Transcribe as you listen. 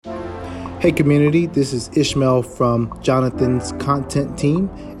Hey community, this is Ishmael from Jonathan's content team,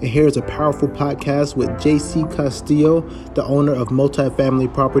 and here's a powerful podcast with JC Castillo, the owner of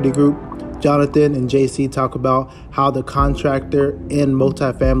Multifamily Property Group. Jonathan and JC talk about how the contractor and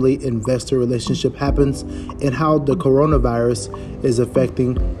multifamily investor relationship happens and how the coronavirus is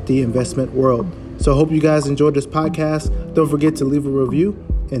affecting the investment world. So I hope you guys enjoyed this podcast. Don't forget to leave a review,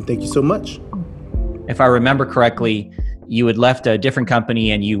 and thank you so much. If I remember correctly, you had left a different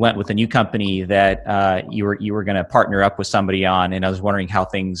company and you went with a new company that you were going to partner up with somebody on. And I was wondering how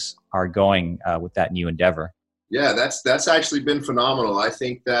things are going with that new endeavor. Yeah, that's actually been phenomenal. I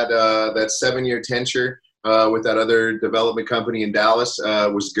think that that 7-year tenure with that other development company in Dallas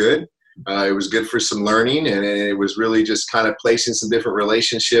was good. It was good for some learning, and it was really just kind of placing some different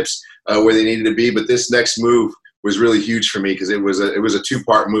relationships where they needed to be. But this next move was really huge for me because it was a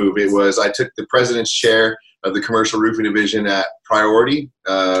 2-part move. I took the president's chair of the commercial roofing division at Priority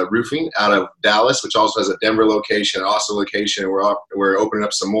Roofing out of Dallas, which also has a Denver location, an Austin location, and we're opening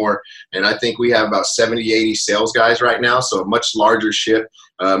up some more. And I think we have about 70, 80 sales guys right now, so a much larger ship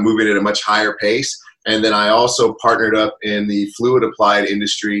moving at a much higher pace. And then I also partnered up in the fluid applied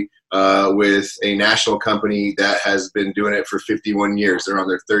industry with a national company that has been doing it for 51 years. They're on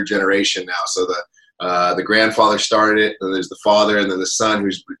their 3rd generation now. So the grandfather started it, and there's the father, and then the son,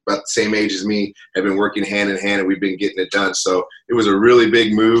 who's about the same age as me, have been working hand in hand, and we've been getting it done. So it was a really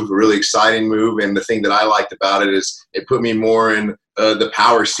big move, a really exciting move, and the thing that I liked about it is it put me more in the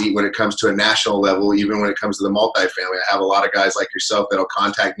power seat when it comes to a national level, even when it comes to the multifamily. I have a lot of guys like yourself that'll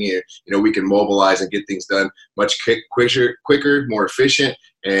contact me, and we can mobilize and get things done much quicker, more efficient,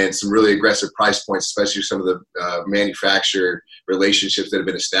 and some really aggressive price points, especially some of the manufacturer relationships that have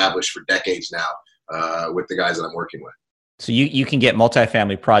been established for decades now. With the guys that I'm working with. So you can get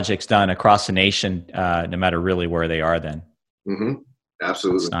multifamily projects done across the nation, no matter really where they are then. Mm-hmm.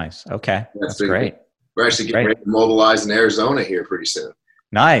 Absolutely. That's nice. Okay. That's great. We're actually getting ready to mobilize in Arizona here pretty soon.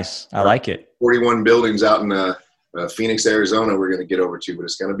 Nice. I like it. 41 buildings out in Phoenix, Arizona we're going to get over to, but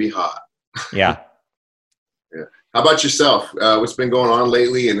it's going to be hot. Yeah. Yeah. How about yourself? What's been going on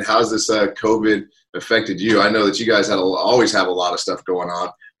lately, and how's this COVID affected you? I know that you guys always have a lot of stuff going on.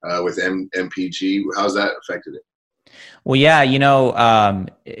 With MPG, how's that affected it? Well, yeah,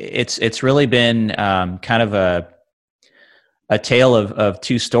 it's really been kind of a tale of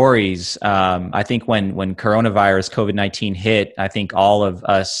 2 stories. I think when coronavirus, COVID-19 hit, I think all of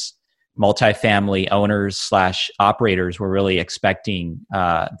us multifamily owners / operators were really expecting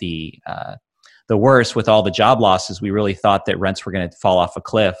the worst with all the job losses. We really thought that rents were going to fall off a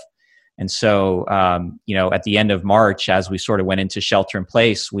cliff. And so, at the end of March, as we sort of went into shelter in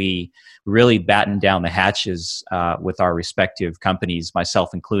place, we really battened down the hatches with our respective companies,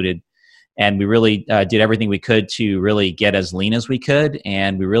 myself included. And we really did everything we could to really get as lean as we could.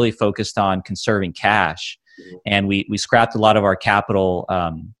 And we really focused on conserving cash. And we scrapped a lot of our capital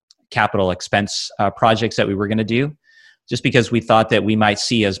expense projects that we were going to do, just because we thought that we might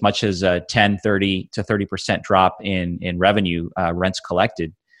see as much as a 10, 30 to 30% drop in revenue, rents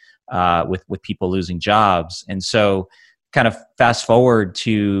collected. With people losing jobs. And so kind of fast forward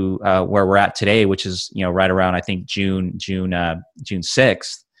to where we're at today, which is, right around, I think, June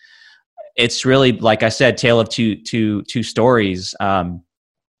 6th. It's really, like I said, tale of two stories. The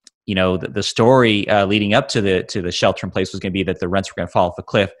story leading up to the shelter in place was going to be that the rents were going to fall off a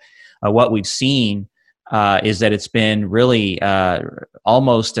cliff. What we've seen is that it's been really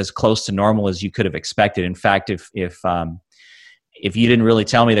almost as close to normal as you could have expected. In fact, if you didn't really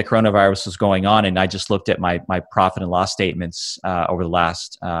tell me the coronavirus was going on, and I just looked at my profit and loss statements over the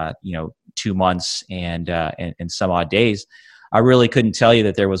last 2 months and some odd days, I really couldn't tell you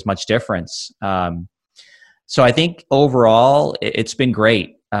that there was much difference. So I think overall it's been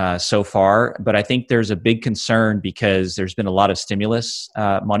great so far, but I think there's a big concern because there's been a lot of stimulus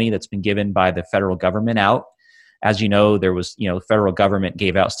money that's been given by the federal government out. As you know, there was the federal government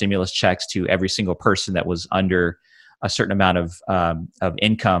gave out stimulus checks to every single person that was under a certain amount of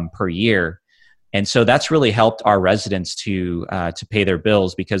income per year. And so that's really helped our residents to pay their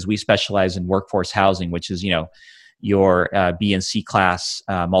bills, because we specialize in workforce housing, which is, your B and C class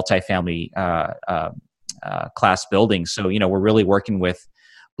multifamily class buildings. So, we're really working with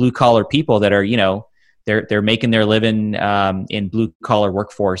blue collar people that are, they're making their living in blue collar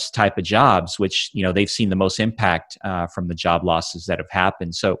workforce type of jobs, which, they've seen the most impact from the job losses that have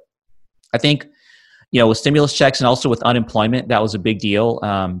happened. So I think, with stimulus checks and also with unemployment, that was a big deal.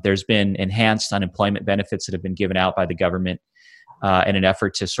 There's been enhanced unemployment benefits that have been given out by the government in an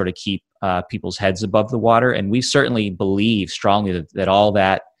effort to sort of keep people's heads above the water. And we certainly believe strongly that all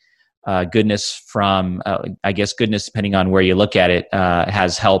that goodness from, goodness, depending on where you look at it,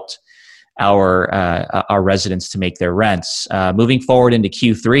 has helped our residents to make their rents. Moving forward into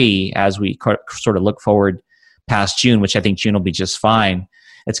Q3, as we sort of look forward past June, which I think June will be just fine,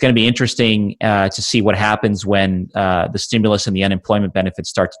 it's going to be interesting to see what happens when the stimulus and the unemployment benefits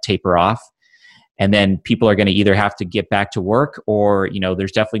start to taper off. And then people are going to either have to get back to work, or,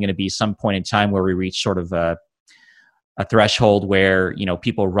 there's definitely going to be some point in time where we reach sort of a threshold where,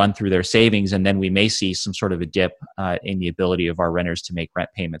 people run through their savings, and then we may see some sort of a dip in the ability of our renters to make rent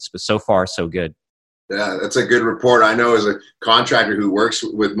payments. But so far, so good. Yeah, that's a good report. I know as a contractor who works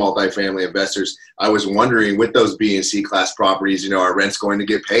with multifamily investors, I was wondering with those B and C class properties, are rents going to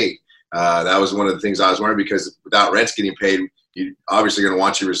get paid? That was one of the things I was wondering, because without rents getting paid, you're obviously going to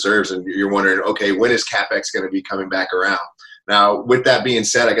want your reserves, and you're wondering, okay, when is CapEx going to be coming back around? Now, with that being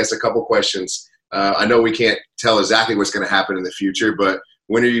said, I guess a couple questions. I know we can't tell exactly what's going to happen in the future, but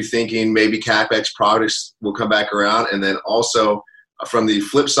when are you thinking maybe CapEx products will come back around? And then also, from the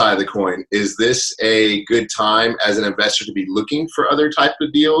flip side of the coin, is this a good time as an investor to be looking for other type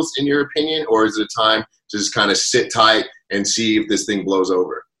of deals, in your opinion, or is it a time to just kind of sit tight and see if this thing blows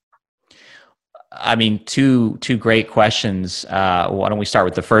over? I mean, two great questions. Why don't we start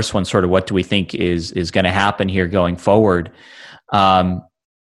with the first one? Sort of, what do we think is going to happen here going forward? I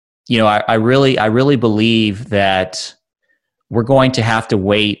really believe that we're going to have to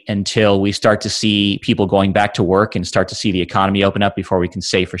wait until we start to see people going back to work and start to see the economy open up before we can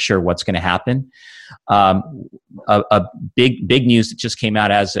say for sure what's going to happen. A big news that just came out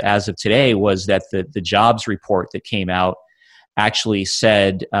as of today was that the jobs report that came out actually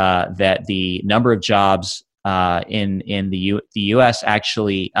said that the number of jobs in the U.S.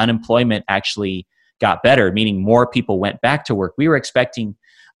 actually, unemployment actually got better, meaning more people went back to work. We were expecting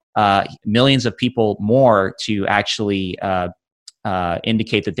millions of people more to actually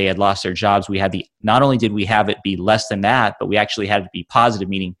indicate that they had lost their jobs. Not only did we have it be less than that, but we actually had it be positive,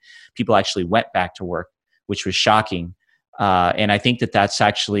 meaning people actually went back to work, which was shocking. And I think that that's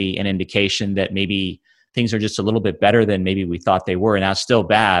actually an indication that maybe things are just a little bit better than maybe we thought they were. And that's still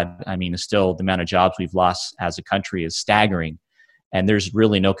bad. I mean, still the amount of jobs we've lost as a country is staggering. And there's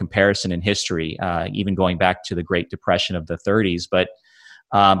really no comparison in history, even going back to the Great Depression of the 30s. But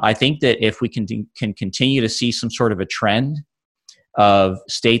I think that if we can continue to see some sort of a trend of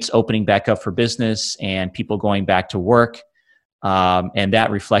states opening back up for business and people going back to work, and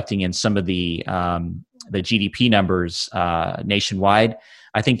that reflecting in some of the GDP numbers nationwide,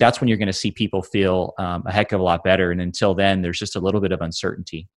 I think that's when you're going to see people feel a heck of a lot better. And until then, there's just a little bit of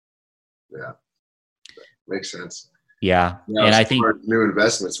uncertainty. Yeah, makes sense. Yeah. Now, and I think new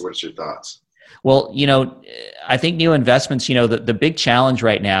investments, what's your thoughts? Well, I think new investments, the big challenge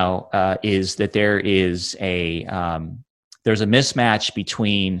right now is that there's a mismatch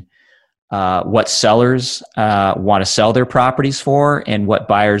between what sellers want to sell their properties for and what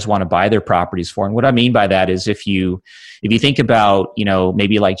buyers want to buy their properties for. And what I mean by that is if you think about,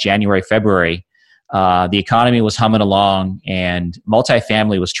 maybe like January, February, the economy was humming along and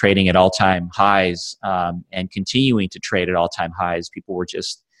multifamily was trading at all-time highs and continuing to trade at all-time highs. People were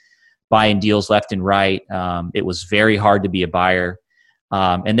just buying deals left and right. It was very hard to be a buyer.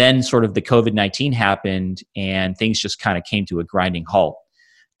 And then sort of the COVID-19 happened and things just kind of came to a grinding halt.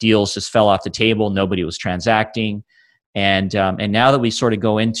 Deals just fell off the table. Nobody was transacting. And now that we sort of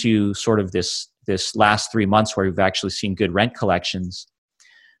go into sort of this last 3 months where we've actually seen good rent collections,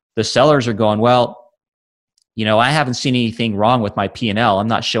 the sellers are going, well, I haven't seen anything wrong with my P&L. I'm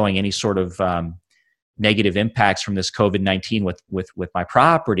not showing any sort of negative impacts from this COVID-19 with my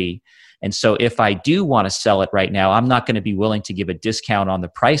property. And so if I do want to sell it right now, I'm not going to be willing to give a discount on the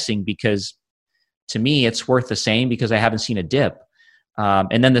pricing because to me, it's worth the same because I haven't seen a dip.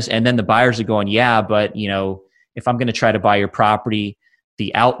 And then the buyers are going, yeah, but if I'm going to try to buy your property,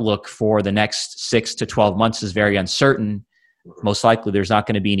 the outlook for the next 6 to 12 months is very uncertain. Most likely there's not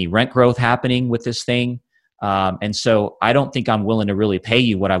going to be any rent growth happening with this thing. And so I don't think I'm willing to really pay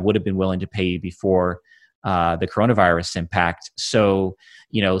you what I would have been willing to pay you before the coronavirus impact. So,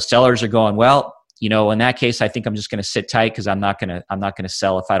 sellers are going, well, in that case, I think I'm just going to sit tight because I'm not going to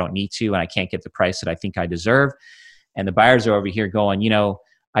sell if I don't need to, and I can't get the price that I think I deserve. And the buyers are over here going,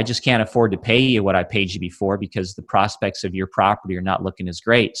 I just can't afford to pay you what I paid you before because the prospects of your property are not looking as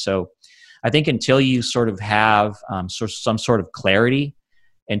great. So I think until you sort of have some sort of clarity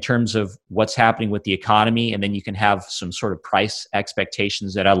in terms of what's happening with the economy, and then you can have some sort of price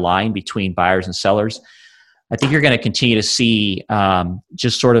expectations that align between buyers and sellers, I think you're going to continue to see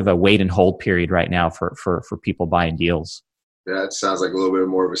just sort of a wait and hold period right now for people buying deals. Yeah, it sounds like a little bit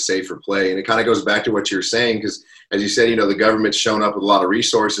more of a safer play. And it kind of goes back to what you were saying, because as you said, the government's shown up with a lot of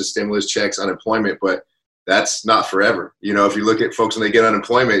resources, stimulus checks, unemployment, but that's not forever. You know, if you look at folks when they get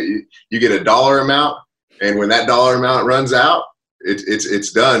unemployment, you get a dollar amount, and when that dollar amount runs out,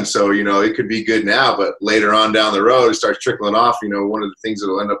 it's done. So, you know, it could be good now, but later on down the road, it starts trickling off. You know, one of the things that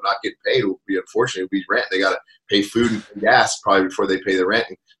will end up not getting paid will be, unfortunately, will be rent. They got to pay food and gas probably before they pay the rent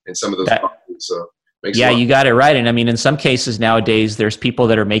and some of those properties. So, yeah, you got it right. And I mean, in some cases nowadays, there's people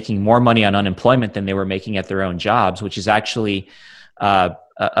that are making more money on unemployment than they were making at their own jobs, which is actually a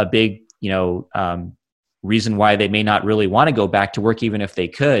big, reason why they may not really want to go back to work, even if they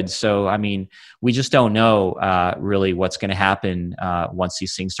could. So, I mean, we just don't know really what's going to happen once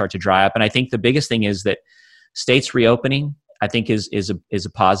these things start to dry up. And I think the biggest thing is that states reopening, I think is a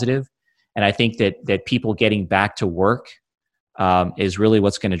positive. And I think that people getting back to work is really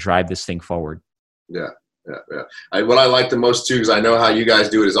what's going to drive this thing forward. Yeah. What I like the most too, because I know how you guys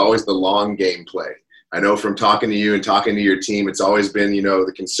do it, is always the long game play. I know from talking to you and talking to your team, it's always been, you know,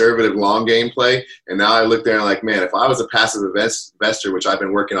 the conservative long game play. And now I look there and like, man, if I was a passive investor, which I've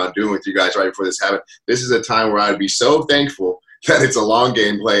been working on doing with you guys right before this happened, this is a time where I'd be so thankful that it's a long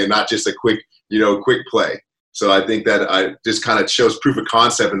game play and not just a quick play. So I think that I just kind of shows proof of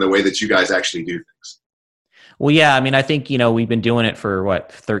concept in the way that you guys actually do things. Well, yeah, I mean, I think, we've been doing it for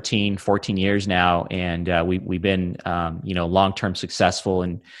 13, 14 years now. And we've been, long-term successful.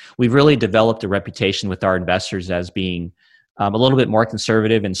 And we've really developed a reputation with our investors as being a little bit more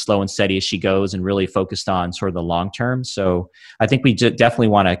conservative and slow and steady as she goes, and really focused on sort of the long term. So I think we definitely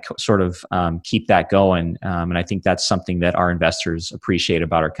want to sort of keep that going. And I think that's something that our investors appreciate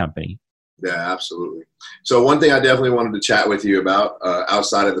about our company. Yeah, absolutely. So one thing I definitely wanted to chat with you about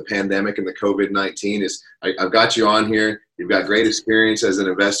outside of the pandemic and the COVID-19 is I've got you on here. You've got great experience as an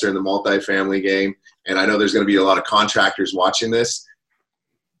investor in the multifamily game. And I know there's going to be a lot of contractors watching this.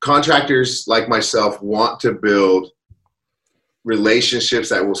 Contractors like myself want to build relationships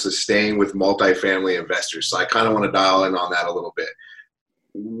that will sustain with multifamily investors. So I kind of want to dial in on that a little bit.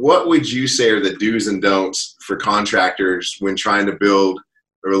 What would you say are the do's and don'ts for contractors when trying to build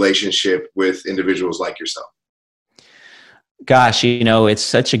a relationship with individuals like yourself? Gosh, it's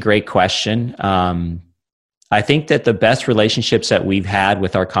such a great question. I think that the best relationships that we've had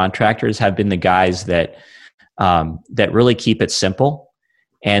with our contractors have been the guys that really keep it simple,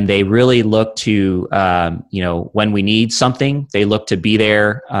 and they really look to, when we need something, they look to be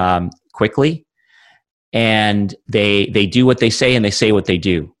there quickly, and they do what they say and they say what they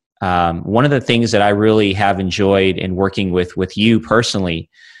do. One of the things that I really have enjoyed in working with you personally,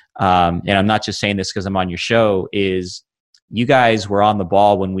 and I'm not just saying this because I'm on your show, is you guys were on the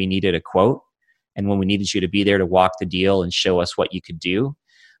ball when we needed a quote and when we needed you to be there to walk the deal and show us what you could do.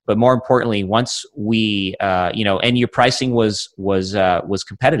 But more importantly, once we, and your pricing was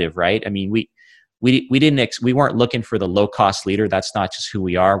competitive, right? I mean, we weren't looking for the low cost leader. That's not just who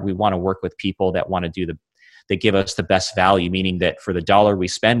we are. We want to work with people that want to that give us the best value, meaning that for the dollar we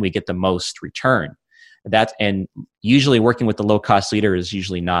spend, we get the most return. And usually working with the low cost leader is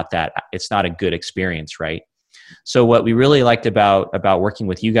usually it's not a good experience, right? So what we really liked about working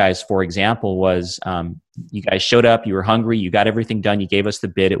with you guys, for example, was you guys showed up, you were hungry, you got everything done, you gave us the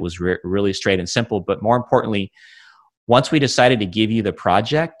bid, it was really straight and simple. But more importantly, once we decided to give you the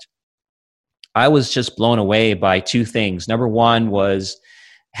project, I was just blown away by two things. Number one was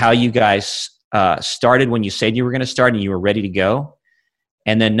how you guys started when you said you were going to start and you were ready to go.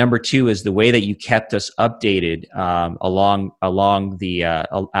 And then number two is the way that you kept us updated along the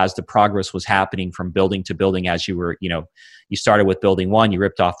as the progress was happening from building to building. As you were, you started with building one, you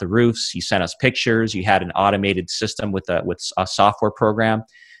ripped off the roofs, you sent us pictures, you had an automated system with a software program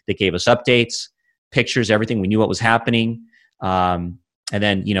that gave us updates, pictures, everything. We knew what was happening. And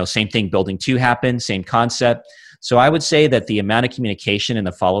then, same thing, building two happened, same concept. So I would say that the amount of communication and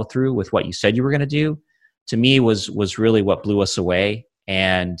the follow through with what you said you were going to do, to me, was really what blew us away.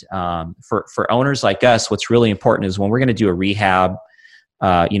 And for owners like us, what's really important is when we're going to do a rehab,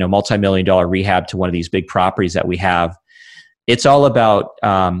 multi-million-dollar rehab to one of these big properties that we have, it's all about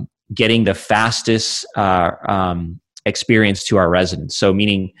getting the fastest experience to our residents. So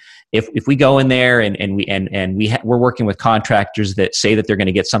meaning if we go in there and we're working with contractors that say that they're going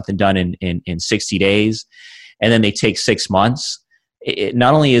to get something done in 60 days, and then they take 6 months,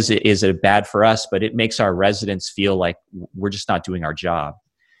 not only is it bad for us, but it makes our residents feel like we're just not doing our job.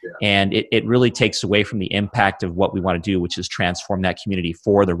 Yeah. And it really takes away from the impact of what we want to do, which is transform that community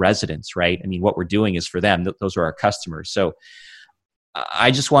for the residents, right? I mean, what we're doing is for them. Those are our customers. So I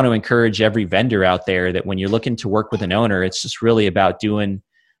just want to encourage every vendor out there that when you're looking to work with an owner, it's just really about doing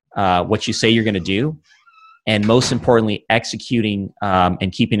what you say you're going to do. And most importantly, executing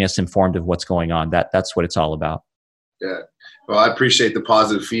and keeping us informed of what's going on. That's what it's all about. Yeah. Well, I appreciate the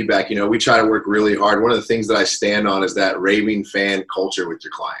positive feedback. You know, we try to work really hard. One of the things that I stand on is that raving fan culture with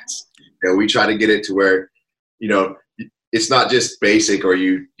your clients. You know, we try to get it to where, you know, it's not just basic or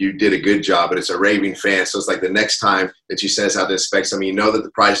you did a good job, but it's a raving fan. So it's like the next time that you send us out to inspect something, you know that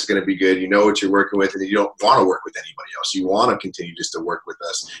the price is going to be good. You know what you're working with, and you don't want to work with anybody else. You want to continue just to work with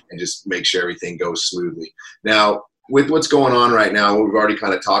us and just make sure everything goes smoothly. Now, with what's going on right now, what we've already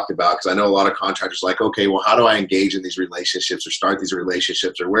kind of talked about, because I know a lot of contractors are like, okay, well, how do I engage in these relationships or start these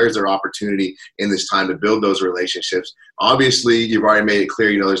relationships, or where's their opportunity in this time to build those relationships? Obviously, you've already made it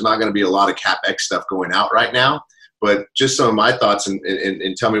clear, you know, there's not going to be a lot of CapEx stuff going out right now. But just some of my thoughts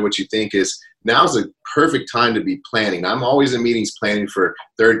and tell me what you think is now's a perfect time to be planning. I'm always in meetings planning for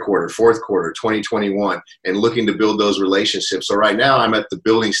third quarter, fourth quarter, 2021, and looking to build those relationships. So right now I'm at the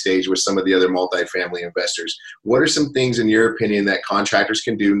building stage with some of the other multifamily investors. What are some things in your opinion that contractors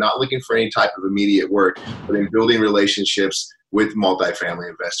can do, not looking for any type of immediate work, but in building relationships with multifamily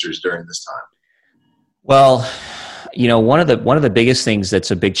investors during this time? Well, you know, one of the biggest things that's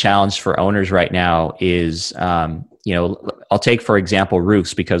a big challenge for owners right now is, you know, I'll take, for example,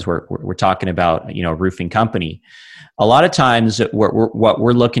 roofs, because we're talking about, you know, a roofing company. A lot of times what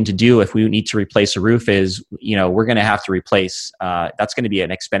we're looking to do if we need to replace a roof is, you know, we're going to have to replace, that's going to be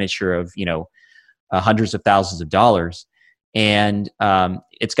an expenditure of, you know, hundreds of thousands of dollars. And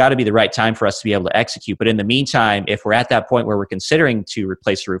it's got to be the right time for us to be able to execute. But in the meantime, if we're at that point where we're considering to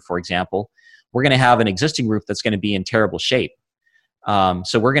replace a roof, for example, we're going to have an existing roof that's going to be in terrible shape.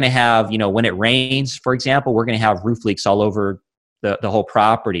 So we're going to have, you know, when it rains, for example, we're going to have roof leaks all over the whole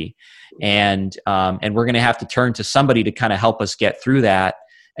property. And we're going to have to turn to somebody to kind of help us get through that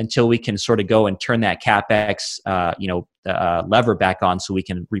until we can sort of go and turn that CapEx, lever back on so we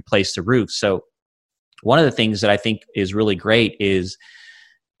can replace the roof. So one of the things that I think is really great is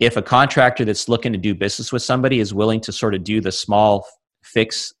if a contractor that's looking to do business with somebody is willing to sort of do the small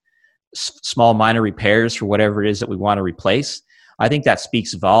minor repairs for whatever it is that we want to replace, I think that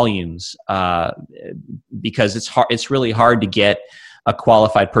speaks volumes, because it's really hard to get a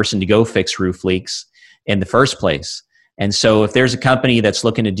qualified person to go fix roof leaks in the first place. And so if there's a company that's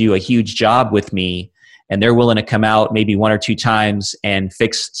looking to do a huge job with me and they're willing to come out maybe one or two times and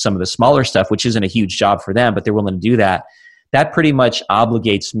fix some of the smaller stuff, which isn't a huge job for them, but they're willing to do that, that pretty much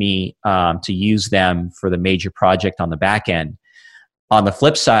obligates me to use them for the major project on the back end. On the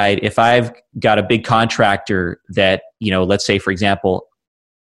flip side, if I've got a big contractor that, you know, let's say, for example,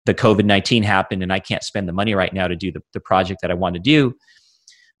 the COVID-19 happened and I can't spend the money right now to do the project that I want to do,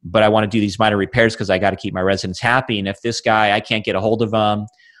 but I want to do these minor repairs because I got to keep my residents happy. And if this guy, I can't get a hold of him,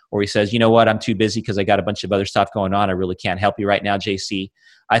 or he says, you know what, I'm too busy because I got a bunch of other stuff going on, I really can't help you right now, JC.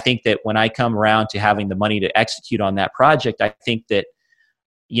 I think that when I come around to having the money to execute on that project, I think that,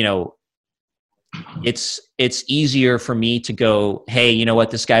 you know, it's easier for me to go, hey, you know what,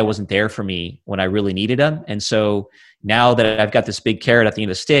 this guy wasn't there for me when I really needed him. And so now that I've got this big carrot at the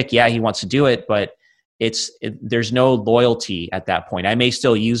end of the stick, yeah, he wants to do it, but there's no loyalty at that point. I may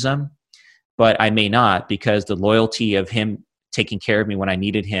still use him, but I may not, because the loyalty of him taking care of me when I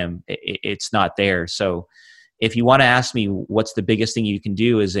needed him, it's not there. So if you want to ask me what's the biggest thing you can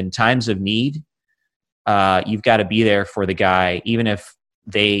do, is in times of need, you've got to be there for the guy, even if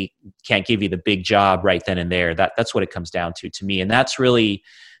they can't give you the big job right then and there. That's what it comes down to me. And that's really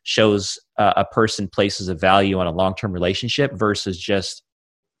shows a person places a value on a long-term relationship versus just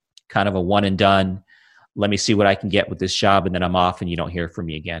kind of a one and done, let me see what I can get with this job, and then I'm off and you don't hear from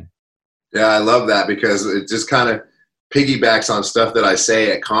me again. Yeah, I love that, because it just kind of piggybacks on stuff that I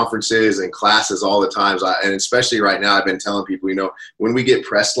say at conferences and classes all the times. And especially right now, I've been telling people, you know, when we get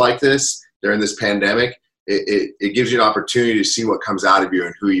pressed like this during this pandemic, it gives you an opportunity to see what comes out of you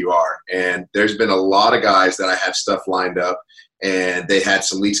and who you are. And there's been a lot of guys that I have stuff lined up and they had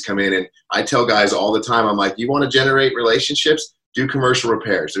some leads come in, and I tell guys all the time, I'm like, you want to generate relationships? Do commercial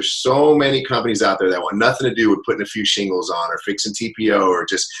repairs. There's so many companies out there that want nothing to do with putting a few shingles on or fixing TPO or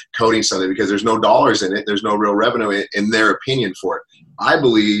just coating something, because there's no dollars in it. There's no real revenue in their opinion for it. I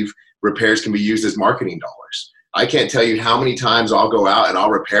believe repairs can be used as marketing dollars. I can't tell you how many times I'll go out and I'll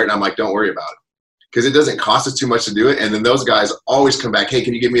repair it and I'm like, don't worry about it, because it doesn't cost us too much to do it. And then those guys always come back, hey,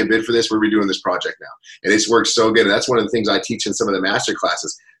 can you give me a bid for this? We're redoing this project now. And it's worked so good. And that's one of the things I teach in some of the master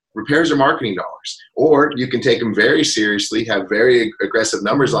classes. Repairs are marketing dollars. Or you can take them very seriously, have very aggressive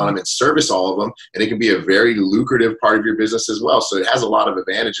numbers on them, and service all of them. And it can be a very lucrative part of your business as well. So it has a lot of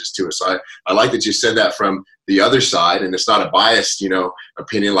advantages to it. So I like that you said that from the other side, and it's not a biased,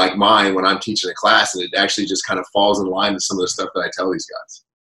 opinion like mine when I'm teaching a class, and it actually just kind of falls in line with some of the stuff that I tell these guys.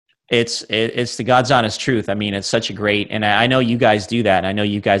 It's the God's honest truth. I mean, it's such a great, and I know you guys do that. And I know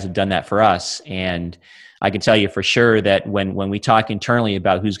you guys have done that for us. And I can tell you for sure that when we talk internally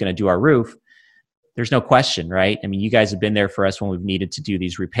about who's going to do our roof, there's no question, right? I mean, you guys have been there for us when we've needed to do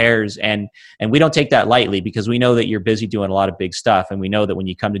these repairs, and we don't take that lightly, because we know that you're busy doing a lot of big stuff, and we know that when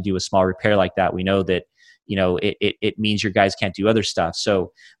you come to do a small repair like that, we know that, you know, it means your guys can't do other stuff.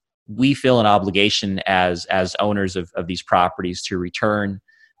 So we feel an obligation as owners of these properties to return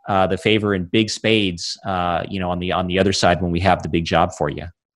the favor in big spades, you know, on the other side when we have the big job for you.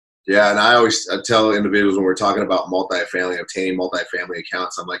 Yeah, and I tell individuals when we're talking about multifamily, obtaining multifamily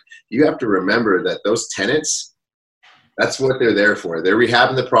accounts, I'm like, you have to remember that those tenants, that's what they're there for. They're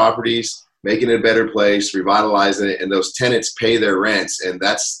rehabbing the properties, making it a better place, revitalizing it, and those tenants pay their rents, and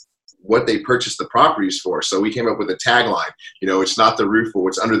that's what they purchased the properties for. So we came up with a tagline, you know, it's not the roof, but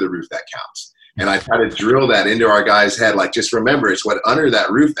what's under the roof that counts. And I try to drill that into our guys' head. Like, just remember, it's what under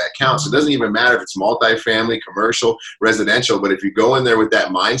that roof that counts. It doesn't even matter if it's multifamily, commercial, residential. But if you go in there with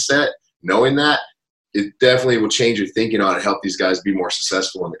that mindset, knowing that, it definitely will change your thinking on it, help these guys be more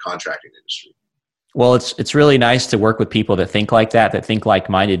successful in the contracting industry. Well, it's really nice to work with people that think like that think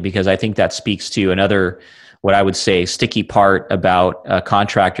like-minded, because I think that speaks to another, what I would say, sticky part about a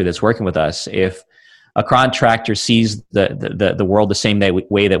contractor that's working with us. If a contractor sees the world the same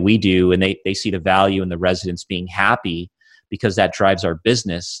way that we do, and they see the value in the residents being happy, because that drives our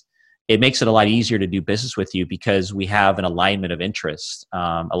business, it makes it a lot easier to do business with you, because we have an alignment of interest.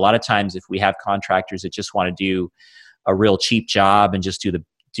 A lot of times, if we have contractors that just want to do a real cheap job and just do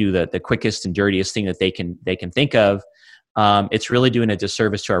the quickest and dirtiest thing that they can think of, it's really doing a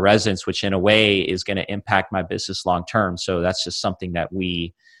disservice to our residents, which in a way is going to impact my business long term. So that's just something that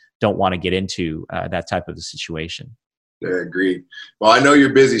we don't want to get into, that type of a situation. Yeah, agreed. Well, I know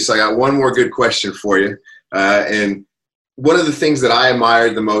you're busy, so I got one more good question for you. And one of the things that I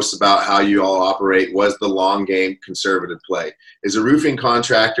admired the most about how you all operate was the long game conservative play. As a roofing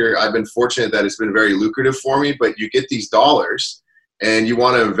contractor, I've been fortunate that it's been very lucrative for me, but you get these dollars and you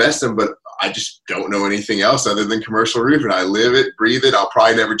want to invest them, but I just don't know anything else other than commercial roofing. I live it, breathe it. I'll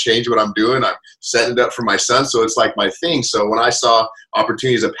probably never change what I'm doing. I'm setting it up for my son, so it's like my thing. So when I saw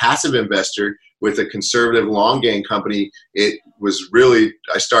opportunity as a passive investor with a conservative long game company, it was really,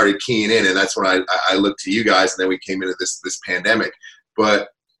 I started keying in, and that's when I looked to you guys, and then we came into this pandemic. But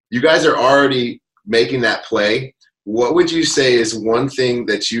you guys are already making that play. What would you say is one thing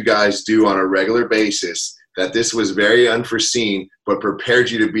that you guys do on a regular basis that this was very unforeseen, but prepared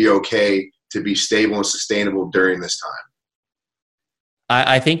you to be okay, to be stable and sustainable during this time?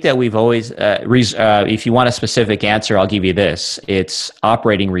 I think that we've always, if you want a specific answer, I'll give you this. It's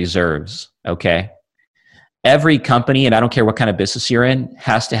operating reserves, okay? Every company, and I don't care what kind of business you're in,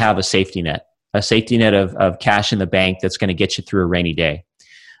 has to have a safety net of cash in the bank that's going to get you through a rainy day.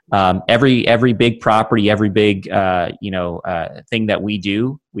 Every big property, every big thing that we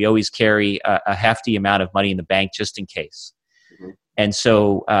do, we always carry a hefty amount of money in the bank just in case. Mm-hmm. And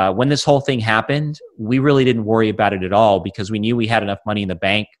so when this whole thing happened, we really didn't worry about it at all, because we knew we had enough money in the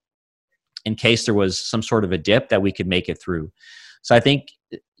bank in case there was some sort of a dip that we could make it through. So I think,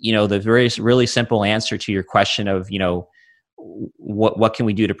 the really simple answer to your question of, what can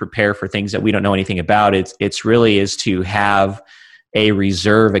we do to prepare for things that we don't know anything about? It's really is to have a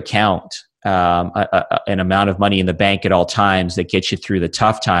reserve account, an amount of money in the bank at all times that gets you through the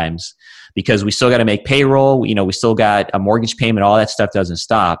tough times, because we still got to make payroll. We still got a mortgage payment. All that stuff doesn't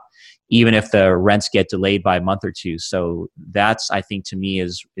stop, even if the rents get delayed by a month or two. So that's, I think, to me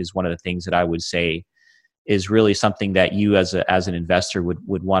is one of the things that I would say is really something that you as an investor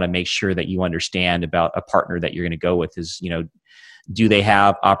would want to make sure that you understand about a partner that you're going to go with is, do they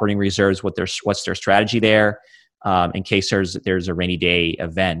have operating reserves? What's their strategy there? In case there's a rainy day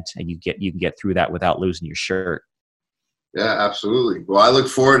event, and you can get through that without losing your shirt. Yeah, absolutely. Well, I look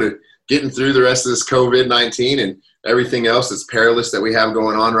forward to getting through the rest of this COVID-19 and everything else that's perilous that we have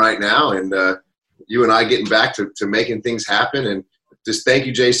going on right now, and you and I getting back to making things happen. And just thank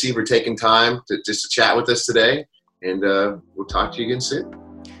you, JC, for taking time to chat with us today, and we'll talk to you again soon.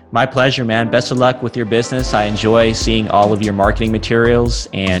 My pleasure, man. Best of luck with your business. I enjoy seeing all of your marketing materials,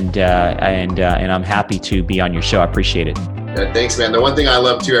 and I'm happy to be on your show. I appreciate it. Yeah, thanks, man. The one thing I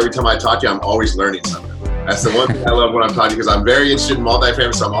love too, every time I talk to you, I'm always learning something. That's the one thing I love when I'm talking, because I'm very interested in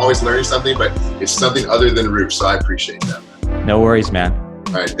multifamily, so I'm always learning something, but it's something other than roofs. So I appreciate that, man. No worries, man.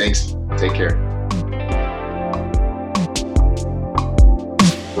 All right, thanks. Take care.